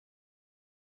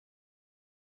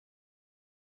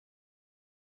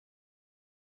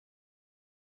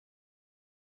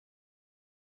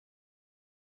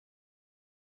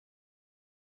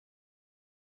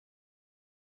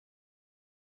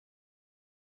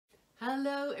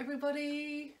Hello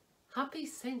everybody! Happy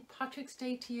St. Patrick's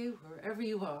Day to you wherever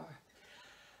you are.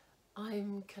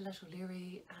 I'm Colette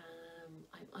O'Leary,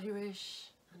 I'm Irish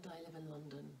and I live in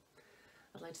London.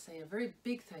 I'd like to say a very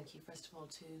big thank you first of all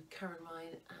to Karen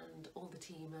Ryan and all the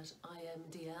team at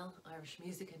IMDL, Irish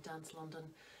Music and Dance London,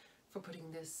 for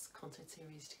putting this concert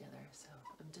series together. So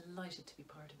I'm delighted to be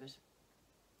part of it.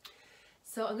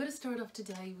 So I'm going to start off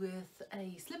today with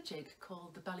a slip jig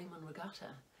called the Ballymun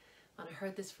Regatta. And I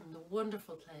heard this from the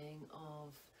wonderful playing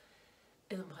of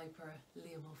uilleann piper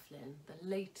Liam O'Flynn, the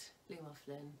late Liam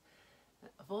O'Flynn.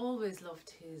 I've always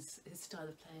loved his style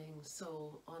of playing,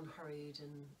 so unhurried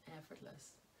and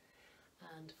effortless.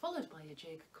 And followed by a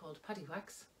jig called Paddy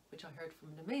Wax, which I heard from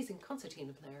an amazing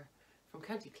concertina player from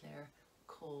County Clare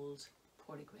called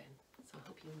Porty Gwyn. So I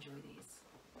hope you enjoy these.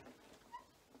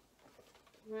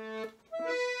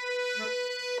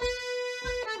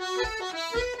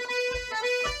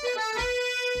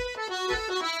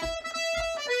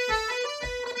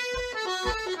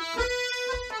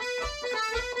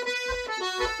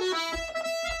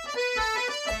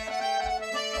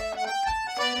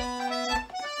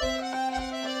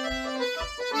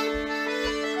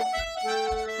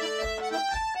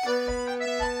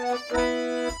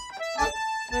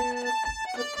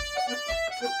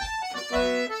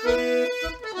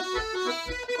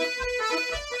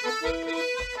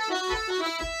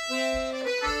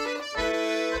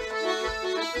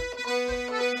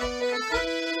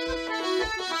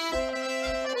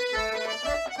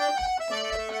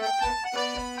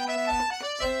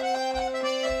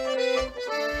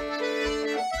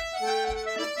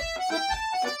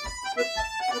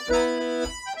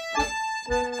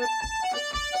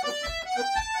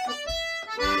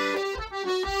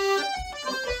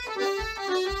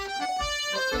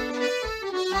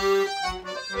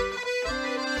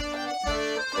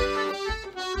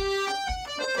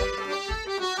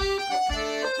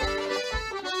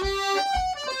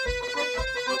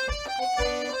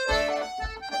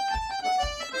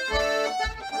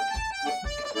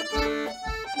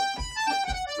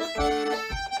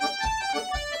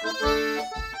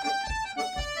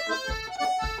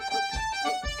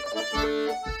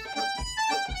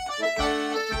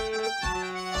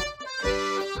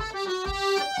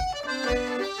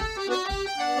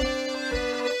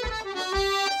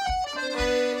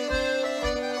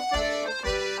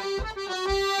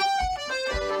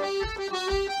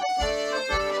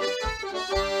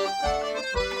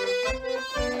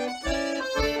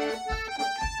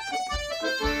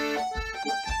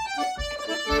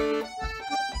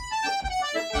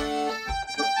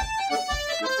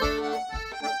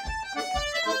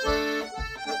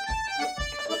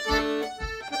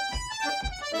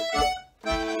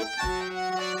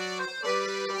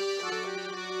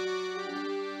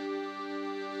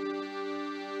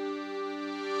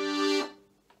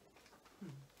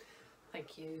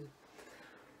 Thank you.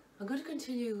 I'm going to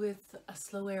continue with a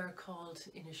slow air called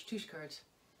Inish Tushkart,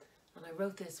 and I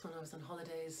wrote this when I was on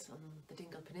holidays on the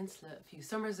Dingle Peninsula a few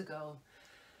summers ago.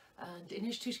 And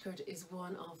Inish Tushkart is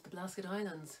one of the Blasket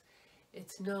Islands.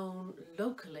 It's known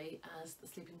locally as the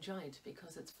Sleeping Giant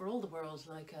because it's for all the world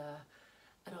like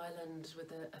an island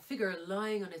with a figure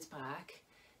lying on its back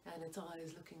and its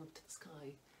eyes looking up to the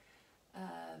sky.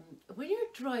 When you're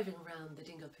driving around the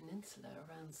Dingle Peninsula,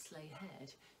 around Sleigh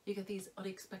Head, you get these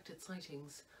unexpected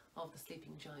sightings of the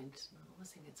Sleeping Giant. I always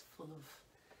think it's full of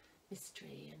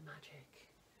mystery and magic.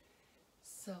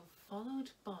 So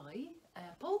followed by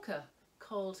a polka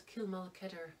called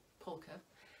Kilmalkedder Polka.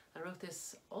 I wrote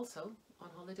this also on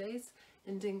holidays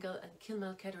in Dingle, and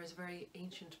Kilmalkedder is a very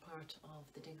ancient part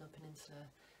of the Dingle Peninsula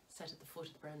set at the foot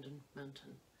of the Brendan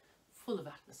Mountain, full of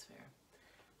atmosphere.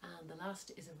 And the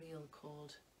last is a reel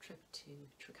called Trip to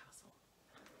Trecastle.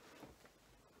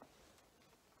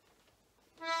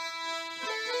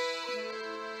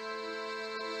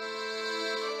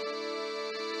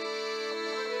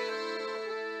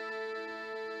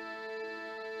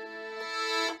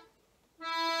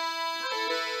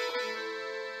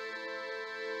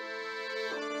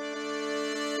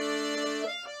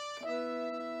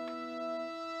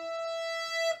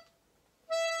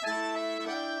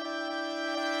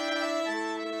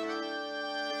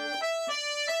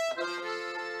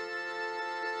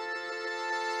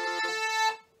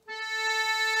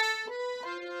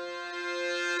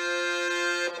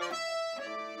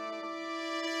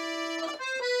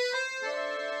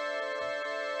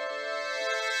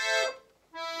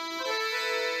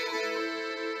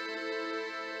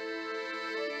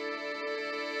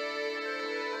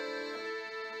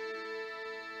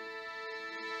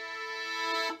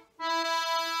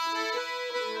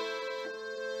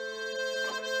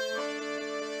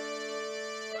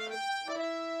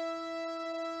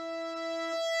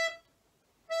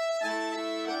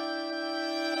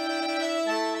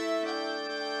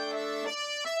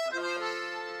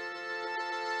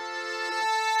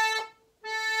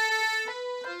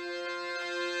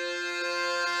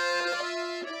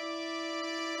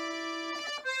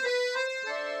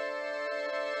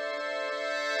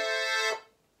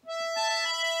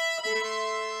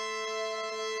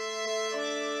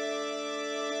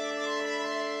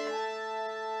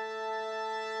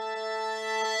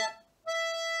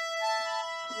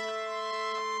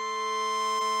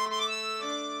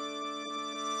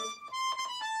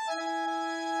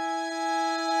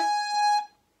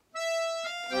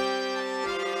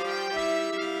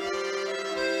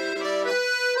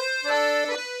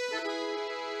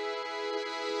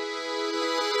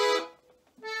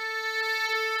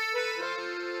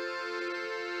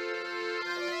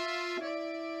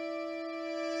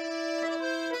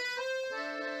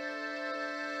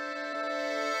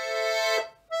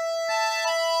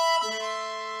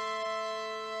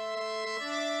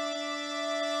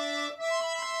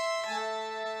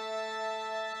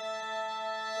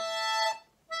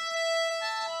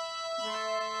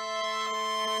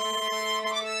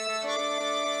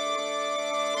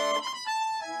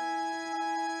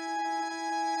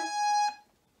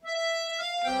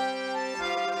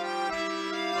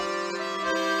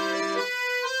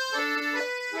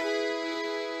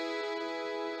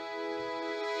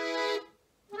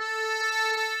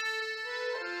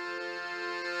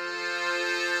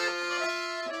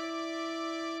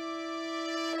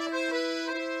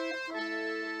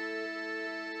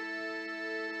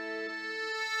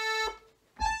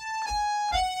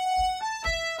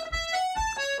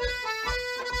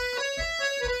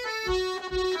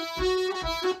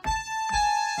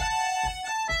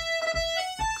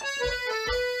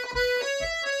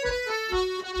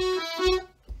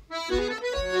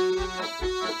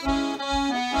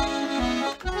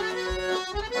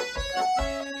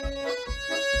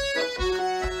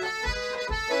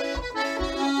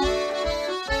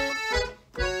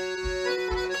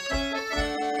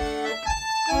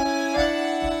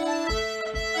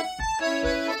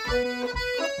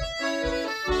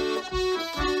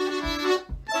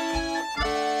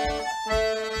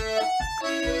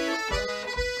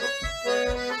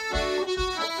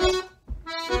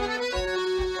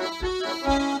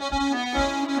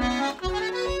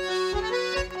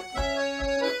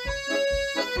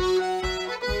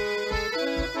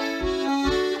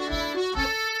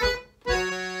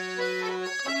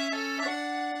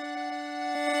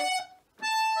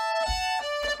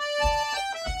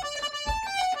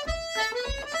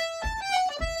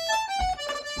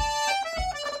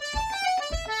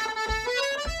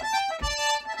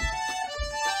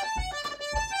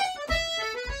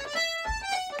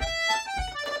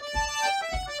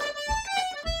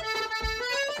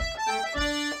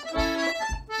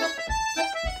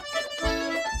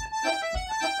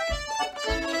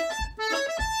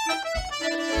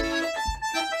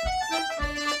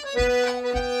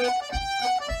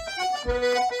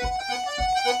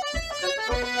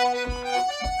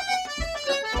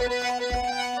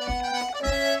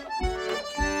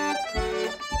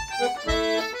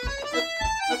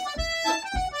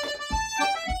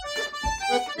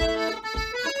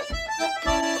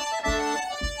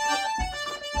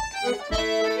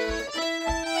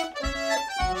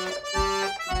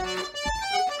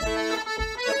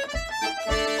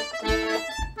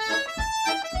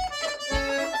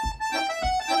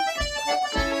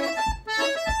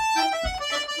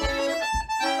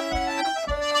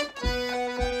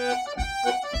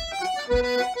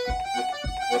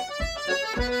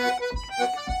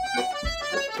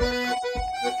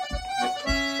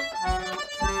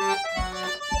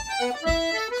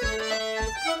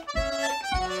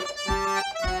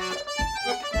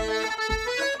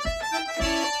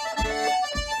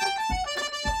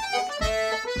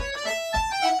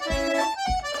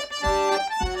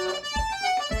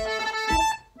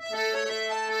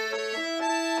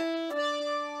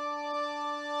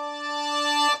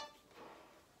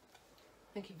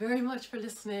 much for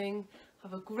listening.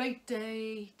 Have a great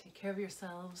day. Take care of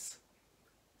yourselves.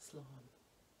 Slán.